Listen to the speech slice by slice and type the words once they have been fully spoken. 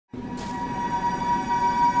Good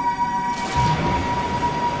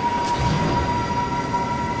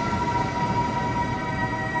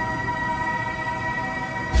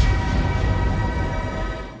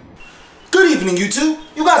evening, YouTube.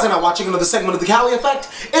 You guys are now watching another segment of the Cali Effect.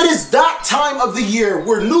 It is that time of the year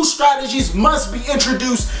where new strategies must be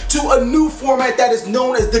introduced to a new format that is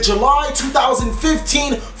known as the July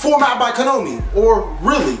 2015 format by Konami. Or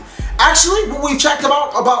really, actually what we've checked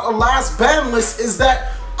about a last ban list is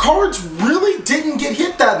that cards really didn't get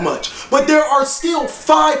hit that much, but there are still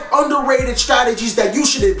 5 underrated strategies that you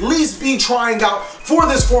should at least be trying out for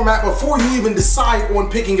this format before you even decide on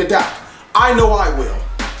picking a deck. I know I will.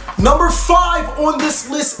 Number 5 on this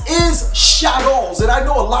list is Shadows, and I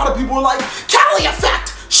know a lot of people are like, Cali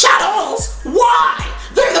Effect, Shadows, why?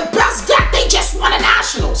 They're the best deck, they just won a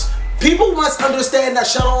Nationals. People must understand that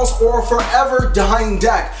Shadows are a forever dying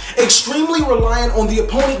deck, extremely reliant on the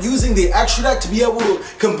opponent using the extra deck to be able to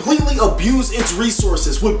completely abuse its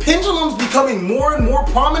resources. With pendulums becoming more and more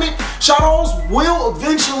prominent, Shadows will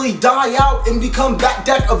eventually die out and become that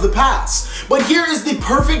deck of the past. But here is the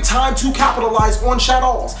perfect time to capitalize on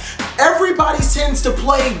Shadows. Everybody tends to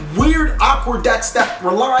play weird, awkward decks that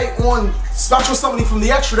rely on special summoning from the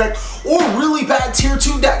extra deck or really bad tier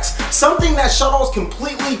 2 decks, something that Shadows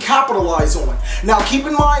completely capitalize on. Now keep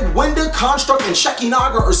in mind, Winda, Construct, and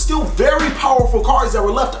Shekinaga are still very powerful cards that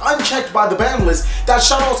were left unchecked by the ban list that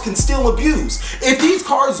Shadows can still abuse. If these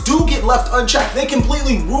cards do get left unchecked, they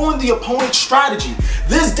completely ruin the opponent's strategy.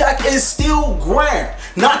 This deck is still grand,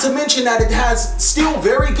 not to mention that it has still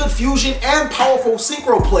very good fusion and powerful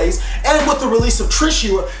synchro plays, and with the release of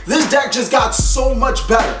Trishula, this deck just got so much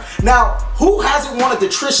better. Now, who hasn't wanted to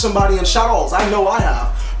Trish somebody in Shadows? I know I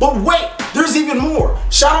have. But wait, there's even more.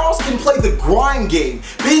 Shadows can play the grind game,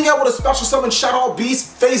 being able to special summon Shadow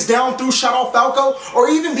Beast face down through Shadow Falco, or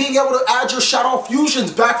even being able to add your Shadow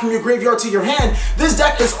Fusions back from your graveyard to your hand. This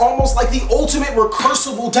deck is almost like the ultimate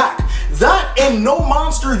recursable deck. That and no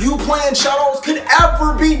monster you play in Shadows could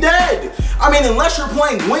ever be dead. I mean, unless you're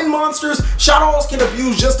playing wind monsters, Shadows can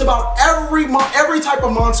abuse just about every type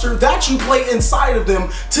of monster that you play inside of them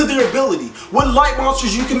to their ability. With light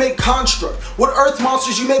monsters, you can make Construct. With earth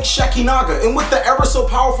monsters, you make Shekinaga. And with the ever so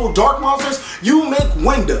powerful dark monsters, you make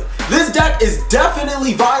Winda. This deck is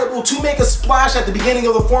definitely viable to make a splash at the beginning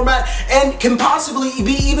of the format and can possibly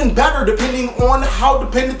be even better depending on how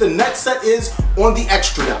dependent the next set is on the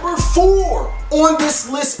extra deck. Number 4 on this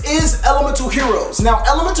list is Elemental Heroes. Now,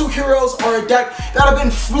 Elemental Heroes are a deck that have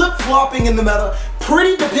been flip-flopping in the meta,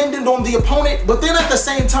 pretty dependent on the opponent, but then at the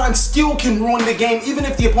same time still can ruin the game even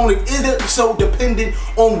if the opponent isn't so dependent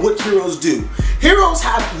on what heroes do. Heroes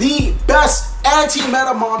have the best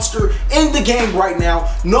anti-meta monster in the game right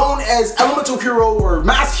now, known as Elemental Hero or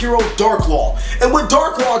Masked Hero Darklaw. And what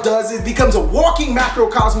Darklaw does is it becomes a walking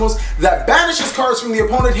macrocosmos that banishes cards from the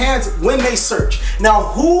opponent's hands when they search. Now,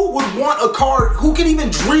 who would want a card, who can even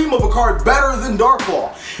dream of a card better than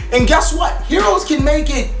Darklaw? And guess what? Heroes can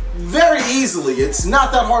make it very easily. It's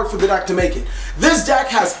not that hard for the deck to make it. This deck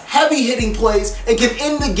has heavy hitting plays and can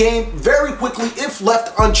end the game very quickly if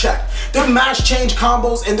left unchecked. Their mash change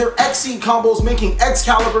combos and their Exceed combos, making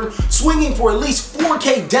Excalibur swinging for at least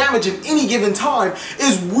 4k damage at any given time,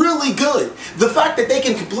 is really good. The fact that they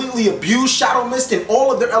can completely abuse Shadow Mist and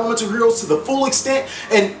all of their Elemental Heroes to the full extent,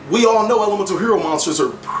 and we all know Elemental Hero monsters are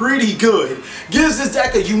pretty good, gives this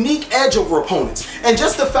deck a unique edge over opponents. And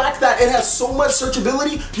just the fact that it has so much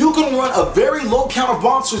searchability, you can run a very low count of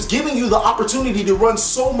monsters, giving you the opportunity to run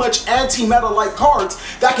so much anti-meta like cards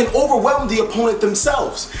that can overwhelm the opponent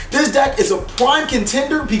themselves. This deck is a prime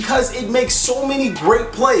contender because it makes so many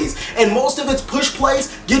great plays, and most of its push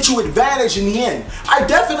plays get you advantage in the end. I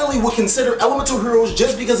definitely would consider Elemental Heroes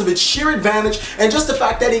just because of its sheer advantage and just the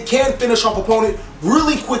fact that it can finish off opponent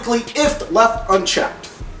really quickly if left unchecked.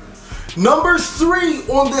 Number 3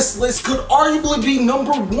 on this list could arguably be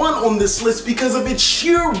number 1 on this list because of its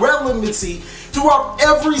sheer relevancy throughout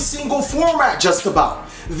every single format just about.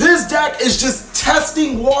 This deck is just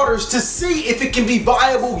testing waters to see if it can be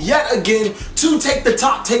viable yet again to take the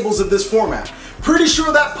top tables of this format. Pretty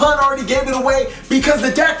sure that pun already gave it away because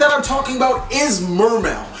the deck that I'm talking about is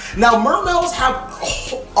Mermail. Now, Mermails have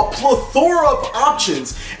a plethora of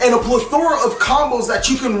options and a plethora of combos that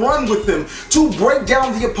you can run with them to break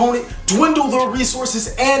down the opponent, dwindle their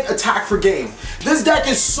resources, and attack for game. This deck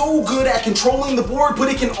is so good at controlling the board, but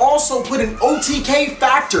it can also put an OTK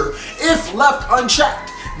factor if left unchecked.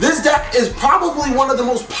 This deck is probably one of the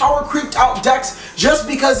most power creeped out decks just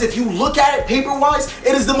because if you look at it paper-wise,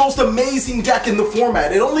 it is the most amazing deck in the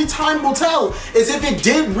format. And only time will tell is if it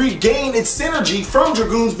did regain its synergy from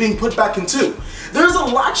Dragoons being put back in 2. There's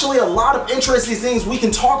actually a lot of interesting things we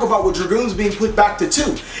can talk about with Dragoons being put back to 2.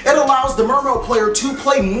 It allows the Mermail player to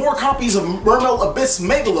play more copies of Mermail Abyss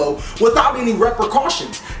Megalo without any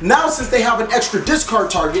repercussions. Now since they have an extra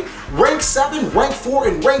discard target, rank 7, rank 4,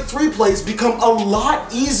 and rank 3 plays become a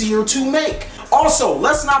lot easier to make. Also,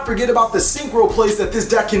 let's not forget about the synchro plays that this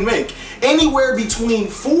deck can make. Anywhere between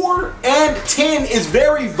 4 and 10 is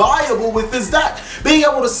very viable with this deck. Being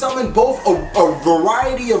able to summon both a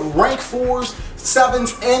variety of rank 4s,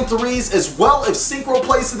 7s, and 3s, as well as synchro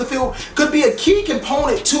plays to the field, could be a key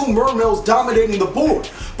component to Mermails dominating the board.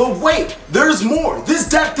 But wait, there's more. This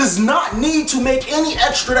deck does not need to make any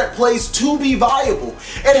extra deck plays to be viable.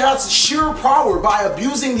 It has sheer power by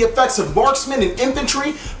abusing the effects of Marksman and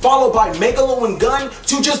Infantry, followed by Megalo and Gun,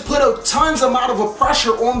 to just put a tons amount of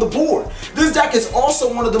pressure on the board. This deck is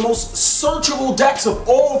also one of the most searchable decks of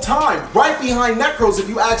all time, right behind Necros if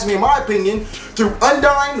you ask me in my opinion, through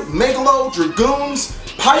Undyne, Megalo, Dragoons,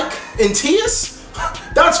 Pike, and Tias.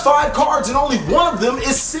 That's 5 cards and only one of them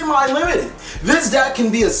is semi-limited. This deck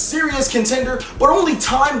can be a serious contender, but only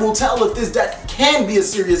time will tell if this deck can be a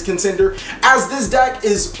serious contender, as this deck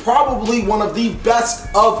is probably one of the best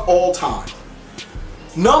of all time.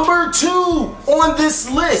 Number 2 on this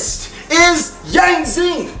list is Yang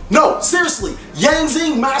Zing. No, seriously, Yang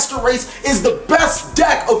Zing Master Race is the best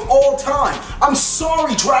deck of all time. I'm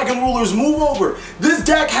sorry, Dragon Rulers, move over. This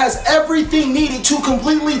deck has everything needed to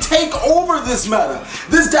completely take over this meta.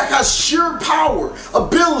 This deck has sheer power,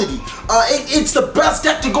 ability. It's the best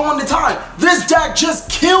deck to go into time. This deck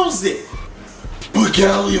just kills it. But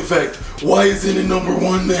TheCaliEffect, why isn't it number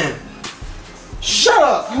 1 then? Shut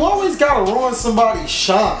up, you always gotta ruin somebody's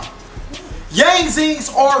shine. Yang Zings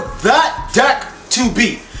are that deck to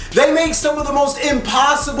beat. They make some of the most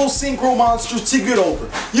impossible synchro monsters to get over.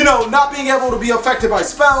 You know, not being able to be affected by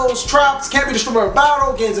spells, traps, can't be destroyed by a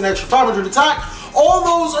battle, gains an extra 500 attack. All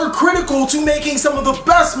those are critical to making some of the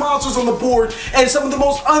best monsters on the board and some of the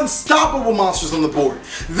most unstoppable monsters on the board.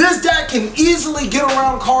 This deck can easily get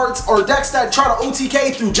around cards or decks that try to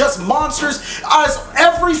OTK through just monsters, as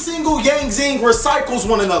every single Yang Zing recycles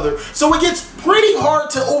one another. So it gets pretty hard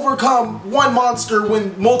to overcome one monster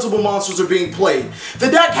when multiple monsters are being played.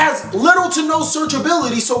 The deck has little to no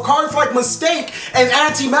searchability, so cards like Mistake and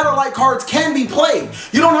anti-meta like cards can be played.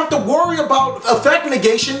 You don't have to worry about effect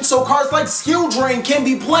negation, so cards like Skill Drain can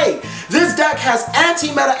be played. This deck has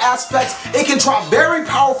anti-meta aspects, it can drop very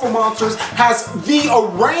powerful monsters, has a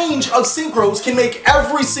range of synchros, can make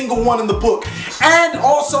every single one in the book, and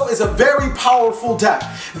also is a very powerful deck.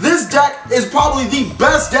 This deck is probably the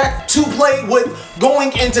best deck to play with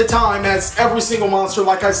going into time, as every single monster,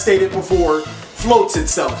 like I stated before, floats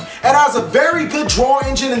itself. It has a very good draw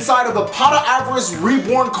engine inside of a Pot of Avarice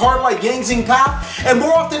Reborn card like Yang Zing Path, and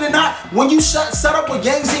more often than not, when you set up with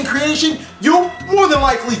Yang Zing Creation, you'll more than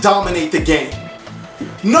likely dominate the game.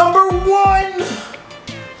 Number 1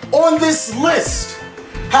 on this list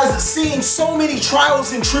has seen so many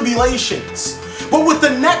trials and tribulations, but with the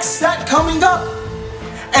next set coming up,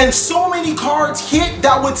 and so many cards hit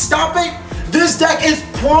that would stop it, this deck is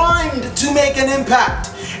primed to make an impact.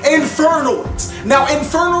 Infernoids. Now,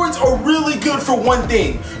 Infernoids are really good for one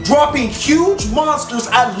thing, dropping huge monsters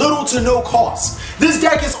at little to no cost. This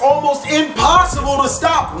deck is almost impossible to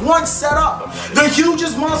stop once set up. The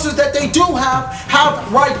hugest monsters that they do have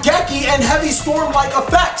Raigeki and Heavy Storm-like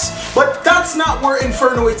effects, but that's not where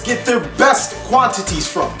Infernoids get their best quantities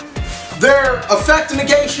from. Their effect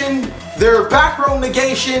negation, their back row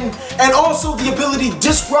negation, and also the ability to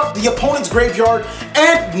disrupt the opponent's graveyard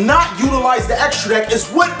and not utilize the extra deck is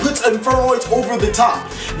what puts Infernoids over the top.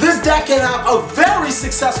 This deck can have a very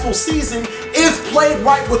successful season if played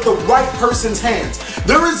right with the right person's hands.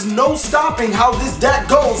 There is no stopping how this deck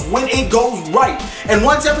goes when it goes right. And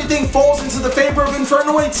once everything falls into the favor of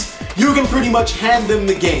Infernoids, you can pretty much hand them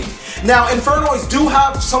the game. Now, Infernoids do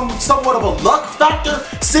have somewhat of a luck factor,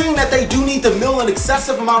 seeing that they do need to mill an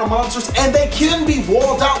excessive amount of monsters, and they can be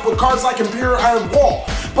walled out with cards like Imperial Iron Wall.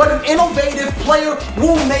 But an innovative player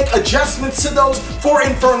will make adjustments to those for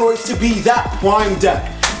Infernoids to be that prime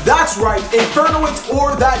deck. That's right, Infernoids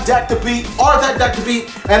or that deck to beat are that deck to beat,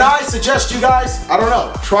 and I suggest you guys, I don't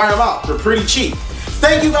know, try them out. They're pretty cheap.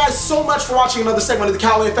 Thank you guys so much for watching another segment of the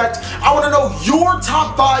TheCaliEffect. I want to know your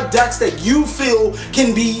top 5 decks that you feel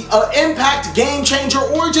can be an impact game changer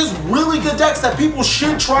or just really good decks that people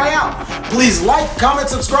should try out. Please like, comment,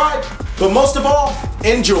 subscribe, but most of all,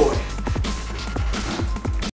 enjoy.